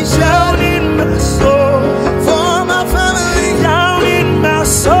salvation. Down in my soul. For my family. Down in my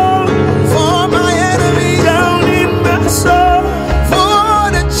soul. For my enemies. Down in my soul.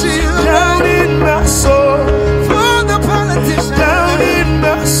 For the children. Down in my soul. For the politicians. Down in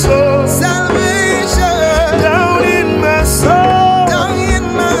my soul. Salvation. Down in my soul. Down in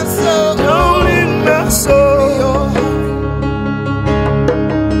my soul. Down in my soul. Your heart.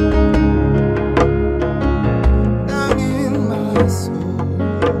 Down in my soul.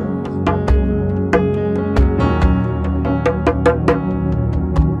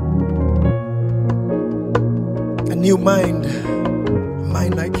 A new mind, a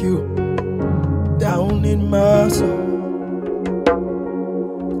mind like you, down in my soul.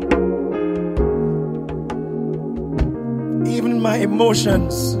 Even my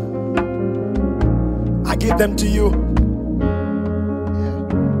emotions, I give them to you.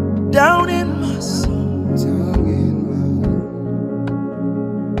 Down in my soul. Down in my.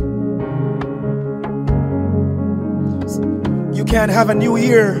 You can't have a new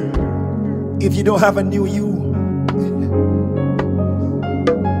year if you don't have a new you.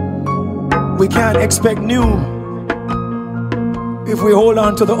 We can't expect new if we hold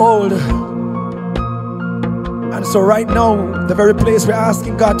on to the old. And so right now, the very place we're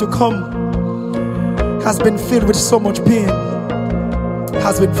asking God to come has been filled with so much pain,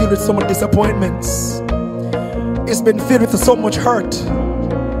 has been filled with so much disappointments. It's been filled with so much hurt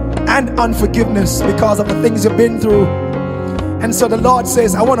and unforgiveness because of the things you've been through. And so the Lord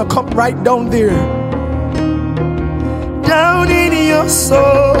says, I want to come right down there. Down in your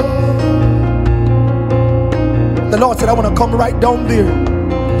soul. The Lord said, I want to come right down there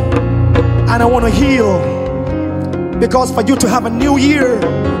and I want to heal. Because for you to have a new year,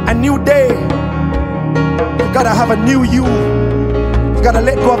 a new day, you gotta have a new you. You gotta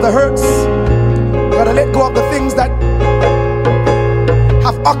let go of the hurts. You gotta let go of the things that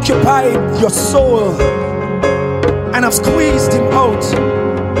have occupied your soul and have squeezed him out.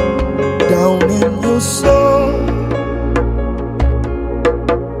 Down in your soul.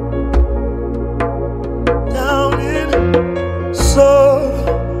 Down in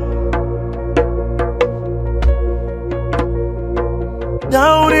soul.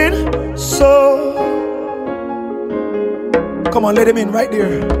 Down in soul. Come on, let him in right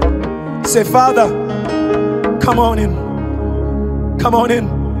there. Say, Father, come on in. Come on in.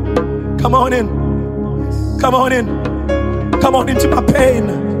 Come on in. Come on in. Come on into my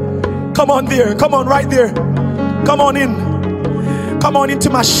pain. Come on there. Come on right there. Come on in. Come on into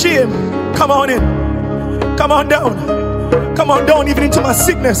my shame. Come on in. Come on down. Come on down even into my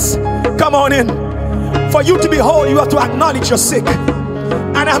sickness. Come on in. For you to be whole, you have to acknowledge you're sick.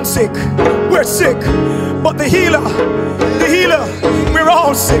 And I'm sick. We're sick. But the healer, we're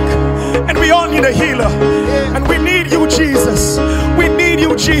all sick. And we all need a healer. And we need you, Jesus. We need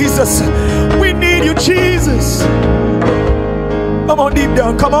you, Jesus. We need you, Jesus. Come on deep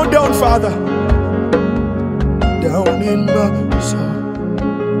down. Come on down, Father. Down in my soul.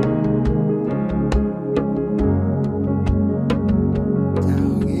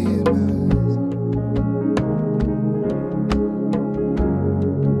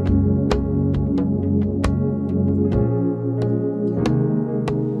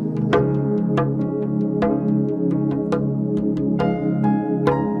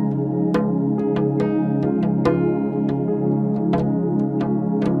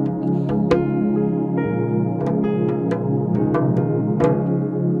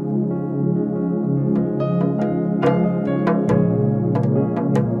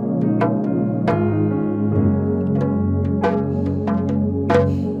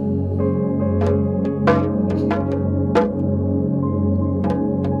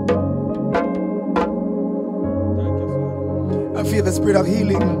 I feel the spirit of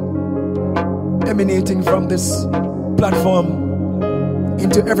healing emanating from this platform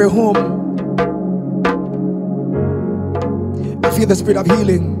into every home. I feel the spirit of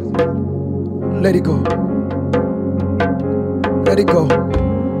healing. Let it go. Let it go.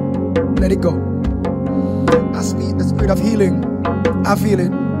 Let it go. I speak the spirit of healing. I feel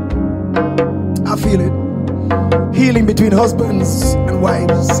it. I feel it. Healing between husbands and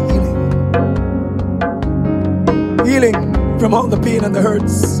wives. Healing. from all the pain and the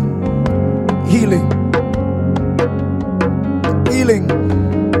hurts. Healing. Healing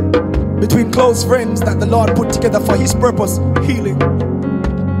between close friends that the Lord put together for His purpose. Healing.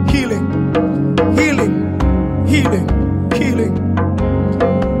 Healing. Healing. Healing. Healing.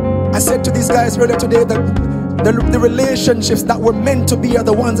 I said to these guys earlier today that the relationships that were meant to be are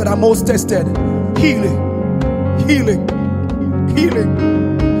the ones that are most tested. Healing. Healing. Healing.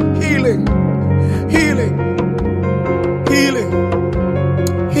 Healing. Healing. Healing.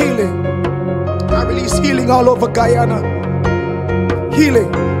 Healing. I release healing all over Guyana.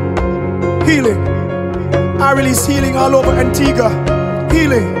 Healing. Healing. I release healing all over Antigua.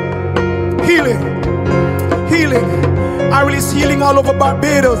 Healing. Healing. Healing. I release healing all over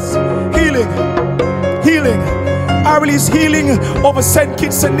Barbados. Healing. Healing. I release healing over St.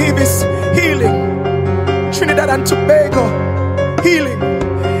 Kitts and Nevis. Healing. Trinidad and Tobago. Healing.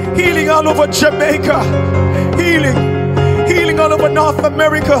 Healing all over Jamaica. Healing. Healing all over North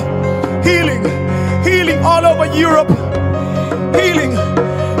America. Healing. Healing all over Europe. Healing.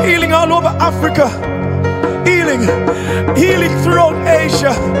 Healing all over Africa. Healing. Healing throughout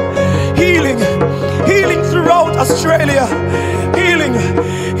Asia. Healing. Healing throughout Australia. Healing.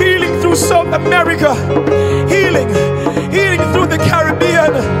 Healing through South America. Healing. Healing through the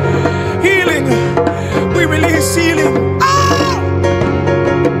Caribbean. Healing. We release healing.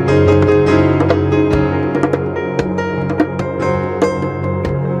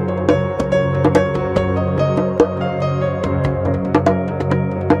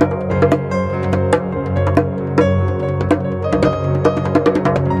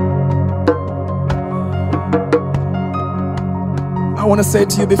 I want to say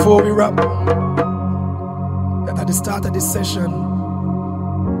to you before we wrap that at the start of this session,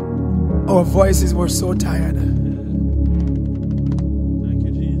 our voices were so tired. Thank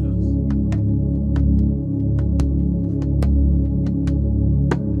you, Jesus.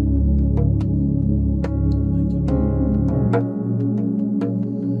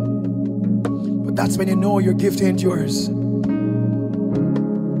 But that's when you know your gift ain't yours.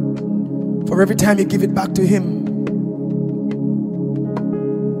 For every time you give it back to Him,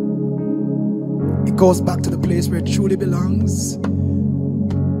 it goes back to the place where it truly belongs,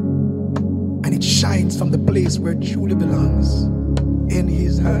 and it shines from the place where it truly belongs, in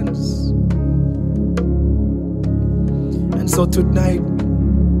His hands. And so tonight,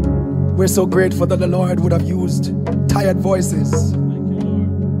 we're so grateful that the Lord would have used tired voices,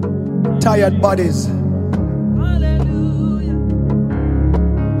 tired bodies,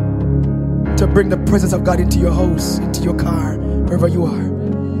 to bring the presence of God into your house, into your car, wherever you are.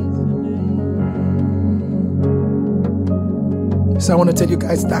 So I want to tell you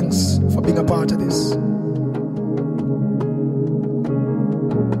guys thanks for being a part of this.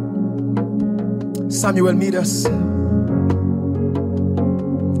 Samuel Medas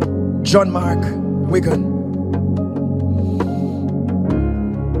Johnmark Wiggan,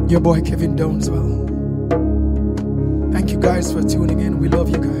 your boy Kevin Downswell. Thank you guys for tuning in. We love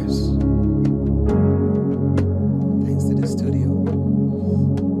you guys. Thanks to the studio.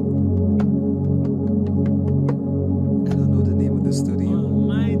 I don't know the name of the studio.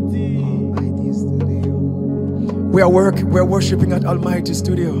 Almighty Studio. We're worshiping at Almighty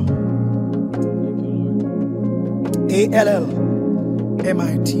Studio.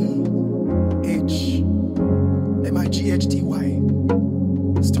 ALLMIGHTY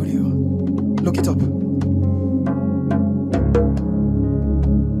Studio. Look it up.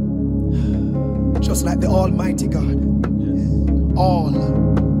 Just like the Almighty God.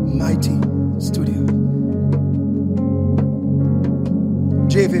 Almighty Studio.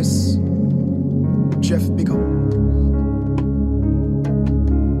 Javis, Jeff, big up.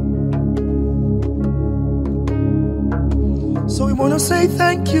 So we want to say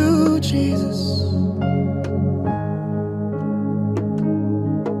thank you, Jesus.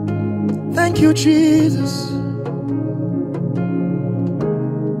 Thank you, Jesus.